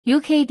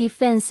UK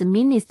Defence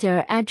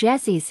Minister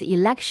addresses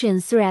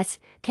election threats,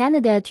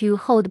 Canada to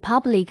hold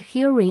public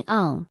hearing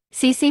on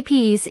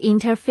CCP's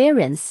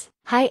interference.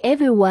 Hi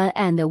everyone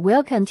and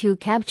welcome to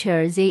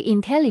Capture the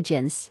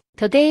Intelligence.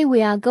 Today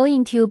we are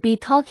going to be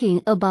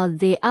talking about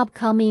the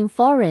upcoming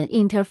foreign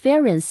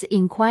interference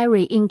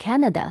inquiry in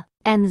Canada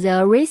and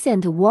the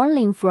recent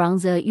warning from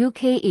the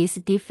UK's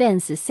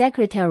Defense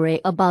Secretary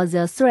about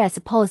the threats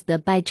posed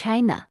by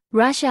China,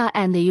 Russia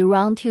and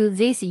Iran to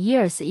this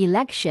year's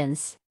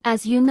elections.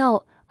 As you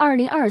know,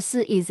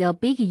 2024 is a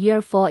big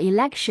year for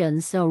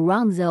elections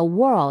around the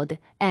world,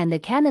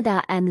 and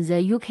Canada and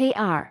the UK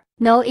are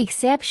no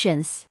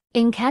exceptions.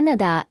 In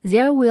Canada,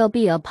 there will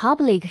be a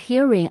public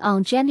hearing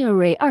on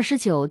January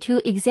 29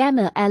 to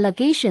examine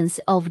allegations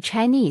of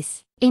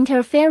Chinese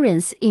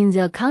interference in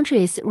the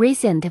country's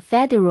recent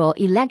federal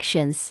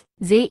elections.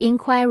 The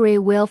inquiry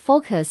will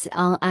focus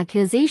on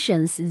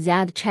accusations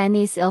that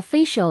Chinese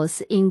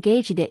officials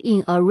engaged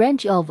in a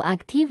range of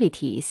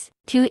activities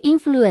to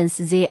influence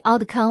the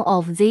outcome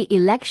of the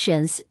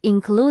elections,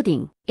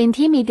 including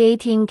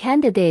intimidating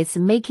candidates,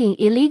 making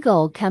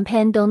illegal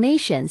campaign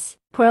donations,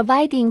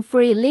 providing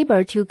free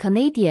labor to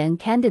Canadian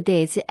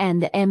candidates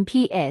and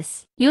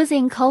MPs,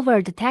 using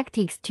covert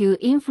tactics to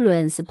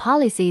influence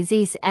policy.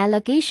 These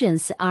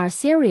allegations are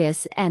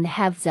serious and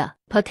have the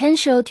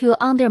potential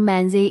to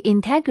undermine the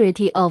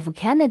integrity of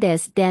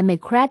Canada's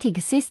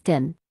democratic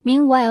system.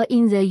 Meanwhile,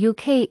 in the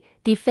UK,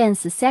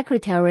 Defense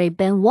Secretary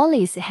Ben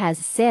Wallace has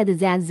said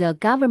that the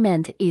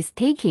government is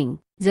taking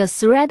the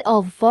threat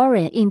of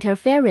foreign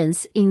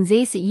interference in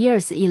this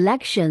year's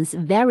elections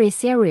very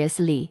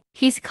seriously.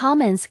 His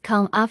comments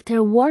come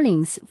after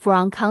warnings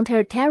from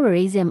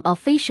counter-terrorism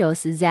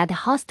officials that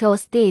hostile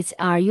states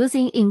are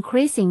using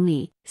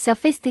increasingly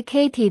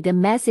sophisticated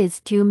methods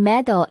to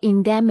meddle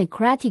in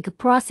democratic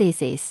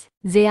processes.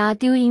 They are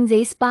doing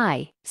this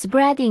by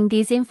spreading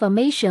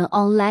disinformation,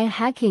 online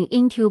hacking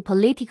into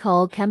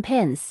political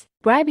campaigns,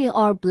 bribing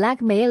or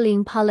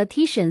blackmailing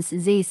politicians.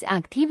 These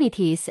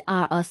activities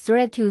are a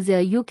threat to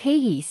the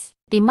UK's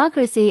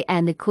democracy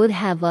and could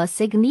have a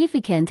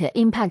significant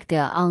impact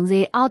on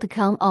the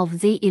outcome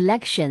of the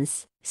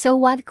elections. So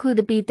what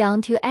could be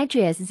done to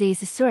address these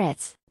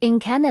threats? In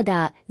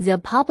Canada, the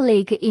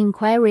public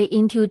inquiry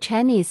into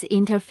Chinese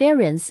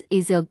interference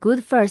is a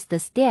good first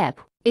step.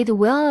 It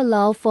will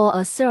allow for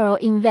a thorough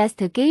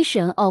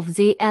investigation of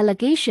the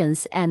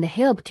allegations and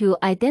help to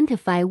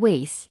identify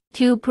ways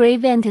to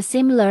prevent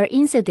similar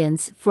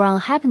incidents from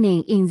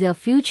happening in the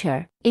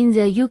future. In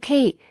the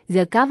UK,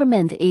 the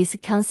government is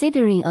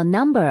considering a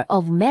number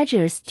of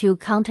measures to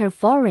counter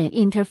foreign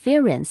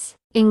interference,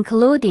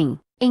 including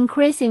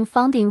increasing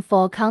funding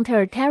for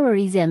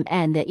counter-terrorism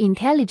and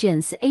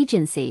intelligence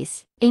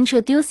agencies,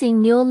 introducing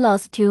new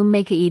laws to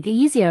make it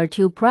easier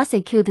to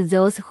prosecute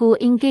those who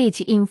engage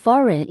in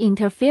foreign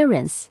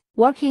interference,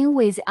 working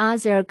with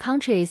other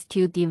countries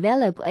to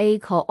develop a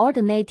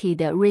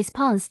coordinated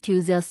response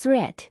to the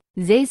threat.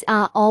 These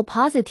are all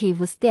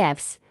positive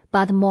steps,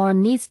 but more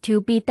needs to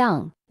be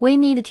done. We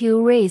need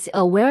to raise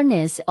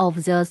awareness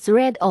of the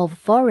threat of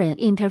foreign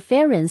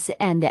interference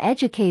and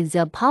educate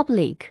the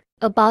public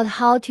about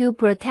how to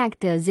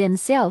protect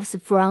themselves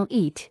from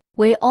it.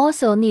 We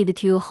also need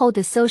to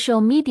hold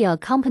social media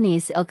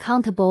companies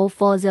accountable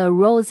for the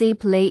role they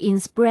play in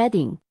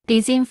spreading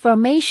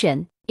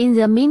disinformation. In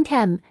the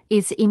meantime,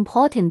 it's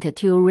important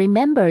to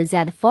remember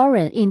that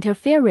foreign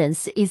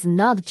interference is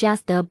not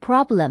just a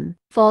problem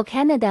for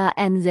Canada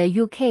and the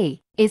UK.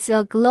 It's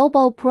a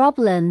global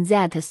problem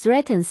that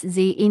threatens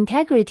the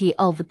integrity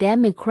of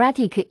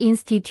democratic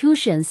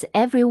institutions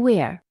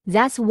everywhere.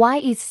 That's why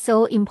it's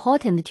so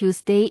important to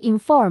stay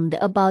informed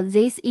about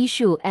this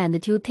issue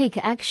and to take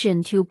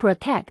action to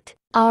protect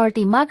our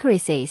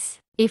democracies.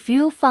 If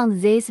you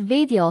found this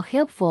video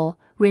helpful,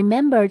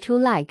 remember to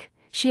like,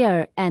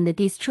 share, and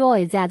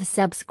destroy that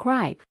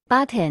subscribe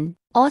button.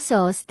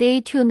 Also,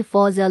 stay tuned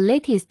for the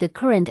latest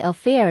current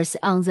affairs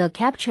on the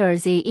Capture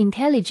the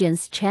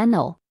Intelligence channel.